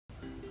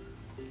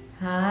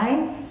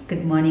Hi,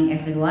 good morning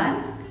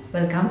everyone.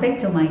 Welcome back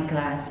to my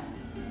class.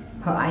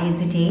 How are you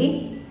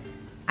today?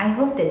 I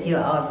hope that you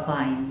are all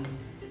fine.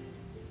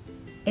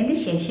 In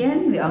this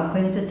session, we are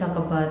going to talk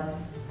about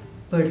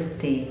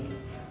birthday.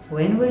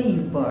 When were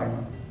you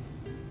born?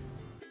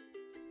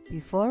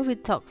 Before we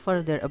talk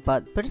further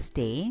about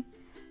birthday,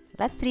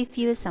 let's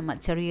review some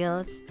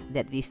materials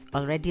that we've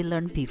already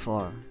learned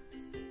before.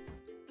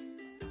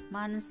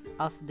 Months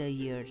of the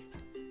years.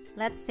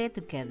 Let's say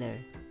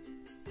together: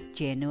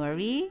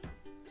 January,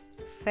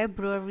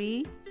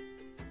 February,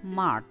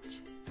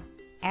 March,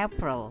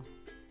 April,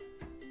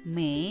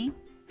 May,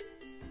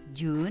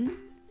 June,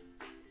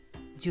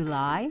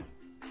 July,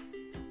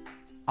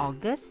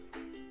 August,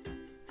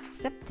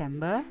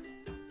 September,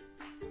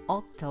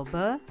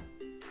 October,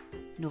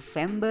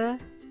 November,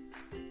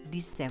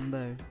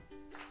 December.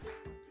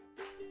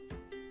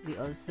 We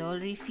also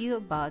review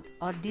about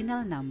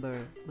ordinal number.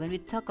 When we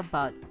talk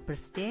about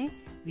birthday,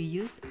 we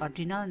use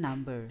ordinal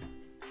number.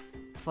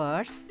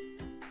 First,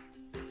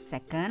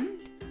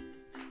 second,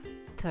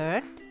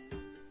 third,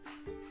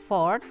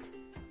 fourth,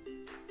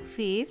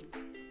 fifth,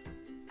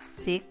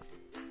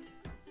 sixth,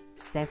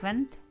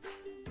 seventh,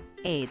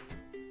 eighth.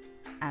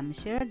 I'm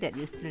sure that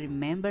you still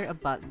remember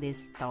about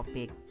this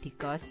topic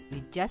because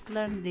we just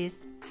learned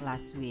this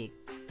last week.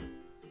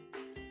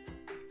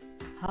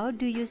 How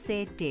do you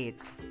say date?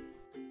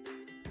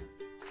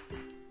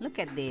 Look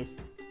at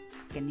this.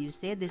 Can you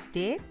say this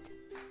date?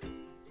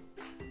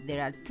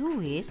 There are two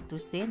ways to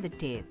say the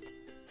date.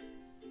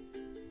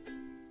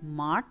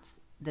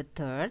 March the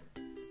 3rd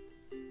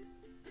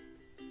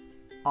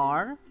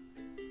or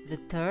the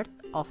 3rd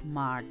of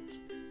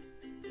March.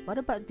 What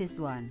about this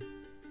one?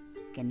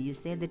 Can you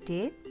say the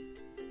date?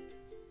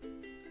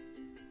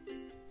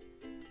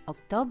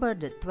 October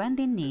the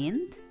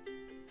 29th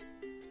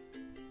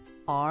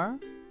or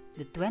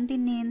the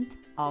 29th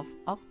of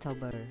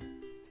October.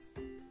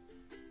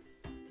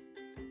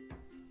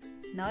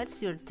 Now it's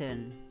your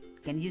turn.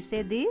 Can you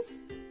say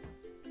this?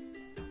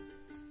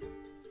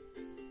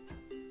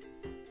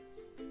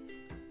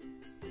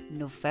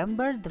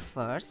 November the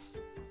 1st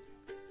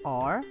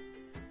or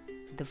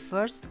the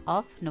 1st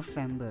of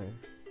November.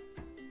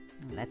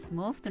 Let's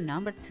move to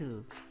number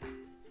 2.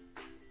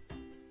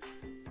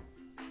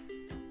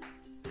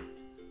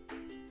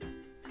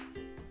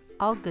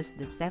 August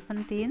the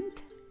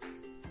 17th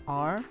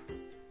or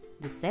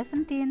the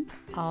 17th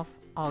of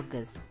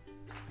August.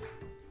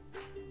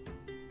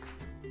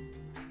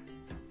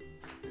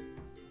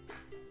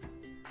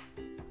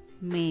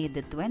 May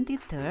the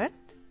 23rd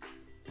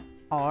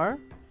or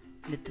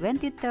the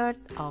 23rd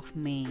of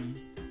May.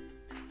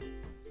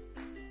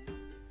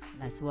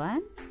 Last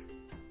one.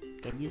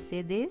 Can you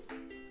say this?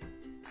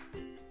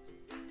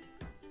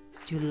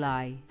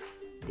 July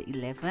the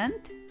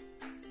 11th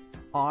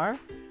or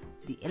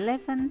the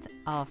 11th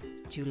of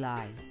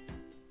July.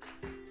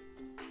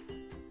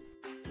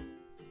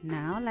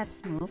 Now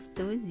let's move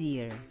to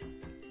year.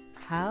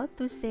 How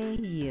to say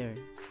year?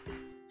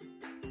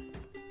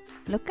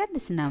 Look at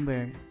this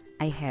number.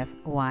 I have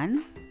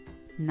 1,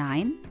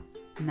 9,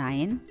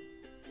 9,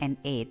 and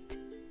 8.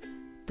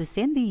 To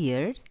say the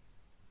years,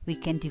 we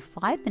can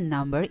divide the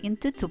number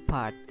into two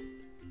parts.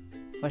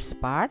 First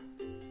part,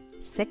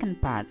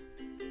 second part.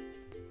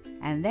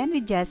 And then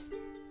we just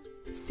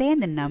say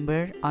the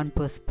number on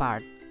both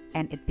parts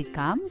and it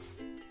becomes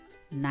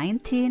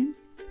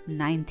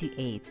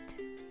 1998.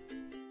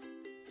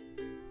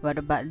 What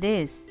about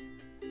this?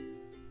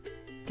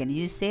 Can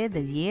you say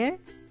the year?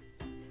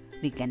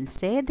 We can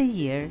say the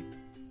year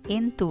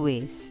in two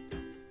ways.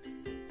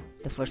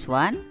 The first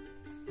one,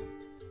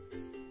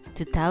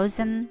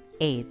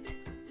 2008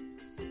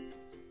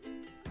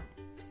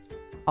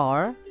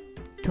 or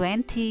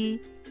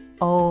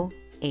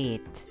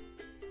 2008.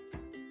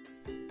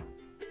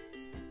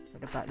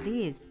 What about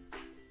this?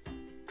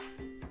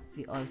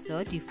 We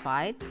also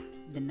divide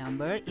the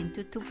number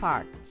into two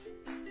parts.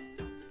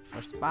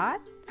 First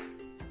part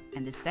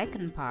and the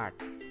second part.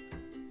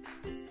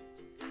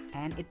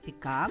 And it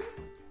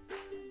becomes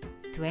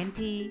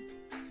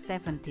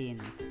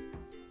 2017.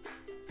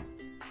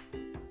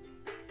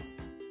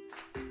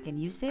 Can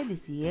you say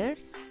these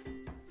years?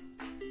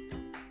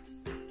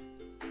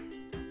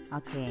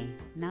 Okay,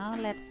 now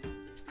let's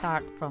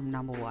start from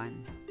number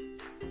 1.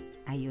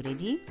 Are you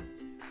ready?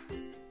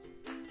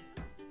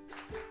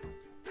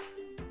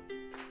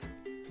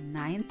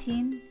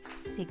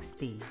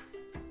 1960.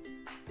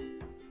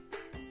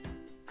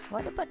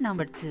 What about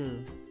number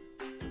 2?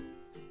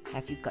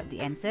 Have you got the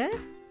answer?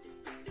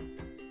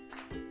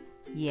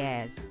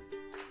 Yes,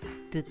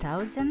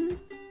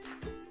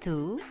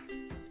 2002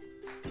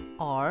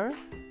 or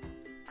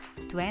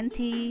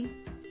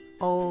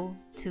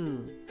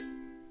 2002.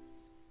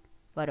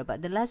 What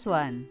about the last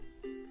one?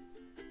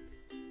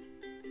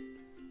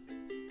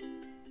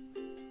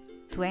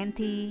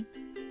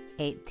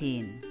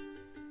 2018.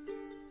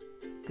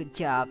 Good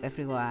job,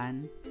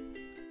 everyone.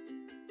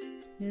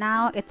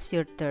 Now it's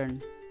your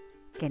turn.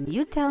 Can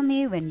you tell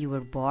me when you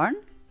were born?